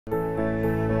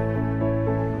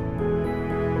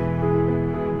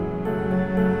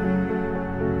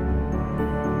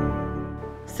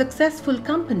Successful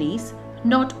companies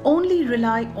not only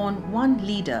rely on one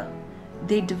leader,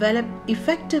 they develop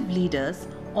effective leaders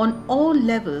on all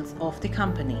levels of the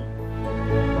company.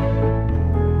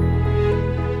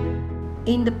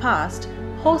 In the past,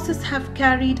 horses have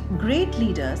carried great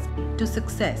leaders to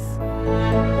success.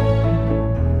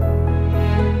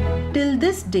 Till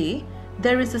this day,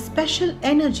 there is a special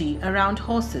energy around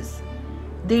horses.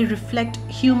 They reflect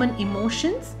human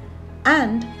emotions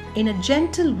and, in a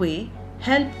gentle way,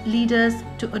 help leaders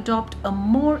to adopt a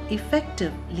more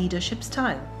effective leadership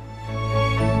style.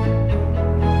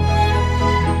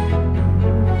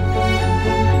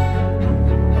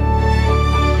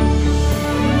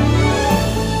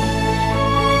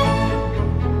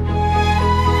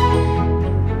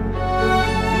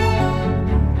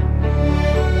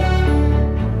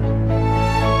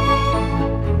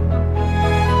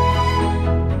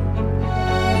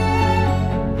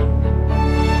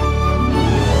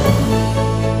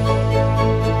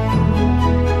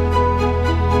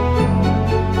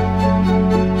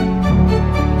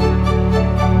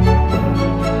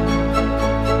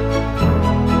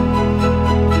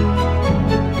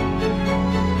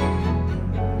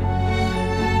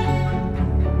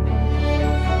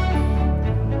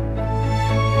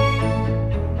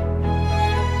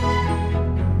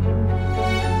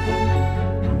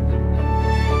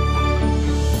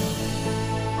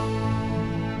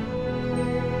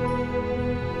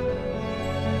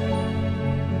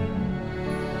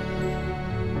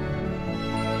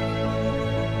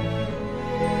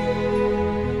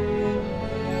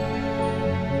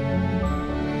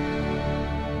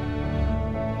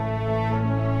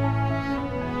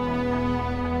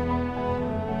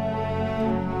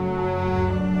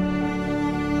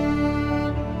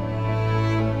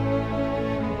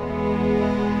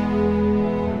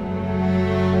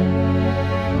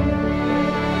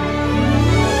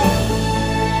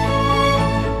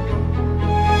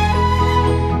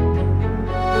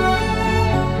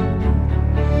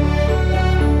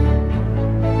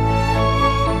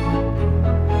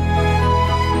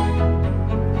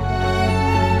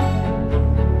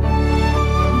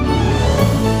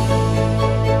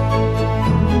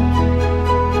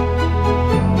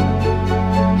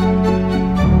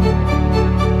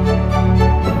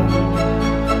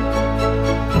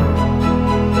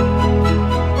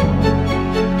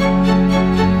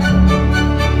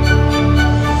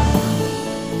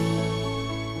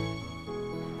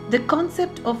 The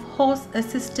concept of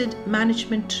horse-assisted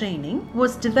management training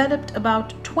was developed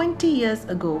about 20 years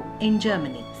ago in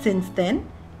Germany. Since then,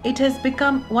 it has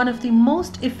become one of the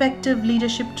most effective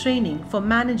leadership training for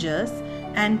managers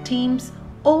and teams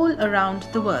all around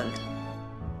the world.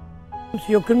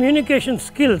 Your communication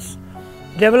skills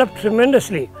develop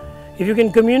tremendously if you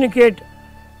can communicate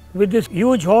with this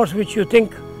huge horse which you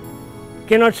think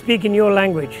cannot speak in your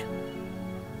language.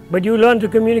 But you learn to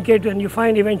communicate and you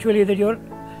find eventually that you're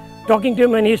talking to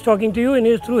him and he's talking to you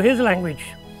and through his language.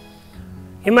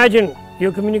 Imagine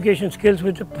your communication skills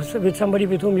with somebody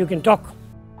with whom you can talk.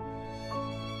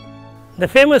 The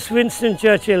famous Winston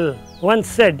Churchill once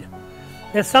said,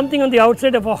 "There's something on the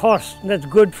outside of a horse that's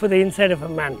good for the inside of a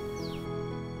man."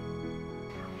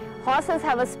 Horses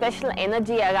have a special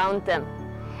energy around them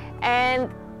and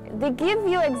they give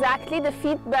you exactly the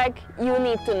feedback you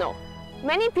need to know.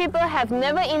 Many people have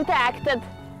never interacted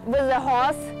with a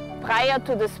horse prior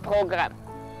to this program.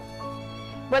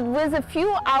 But with a few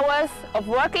hours of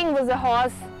working with a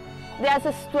horse, there's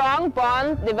a strong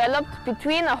bond developed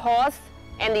between a horse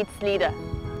and its leader.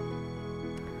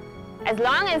 As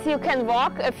long as you can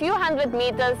walk a few hundred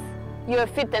meters, you are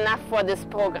fit enough for this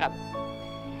program.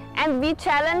 And we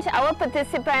challenge our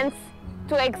participants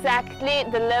to exactly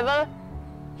the level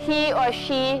he or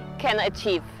she can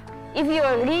achieve. If you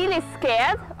are really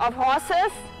scared of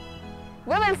horses,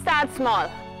 we will start small.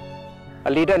 A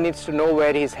leader needs to know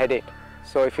where he's headed.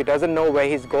 So if he doesn't know where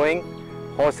he's going,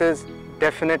 horses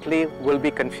definitely will be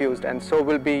confused, and so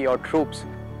will be your troops.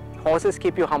 Horses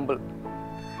keep you humble.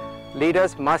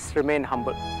 Leaders must remain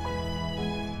humble.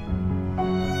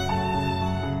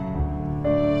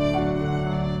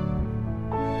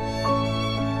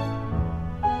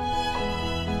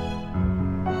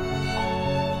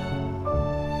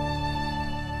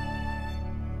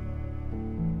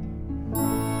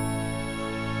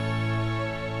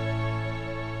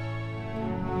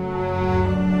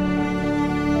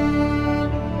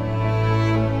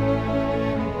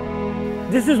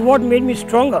 This is what made me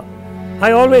stronger.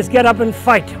 I always get up and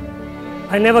fight.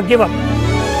 I never give up.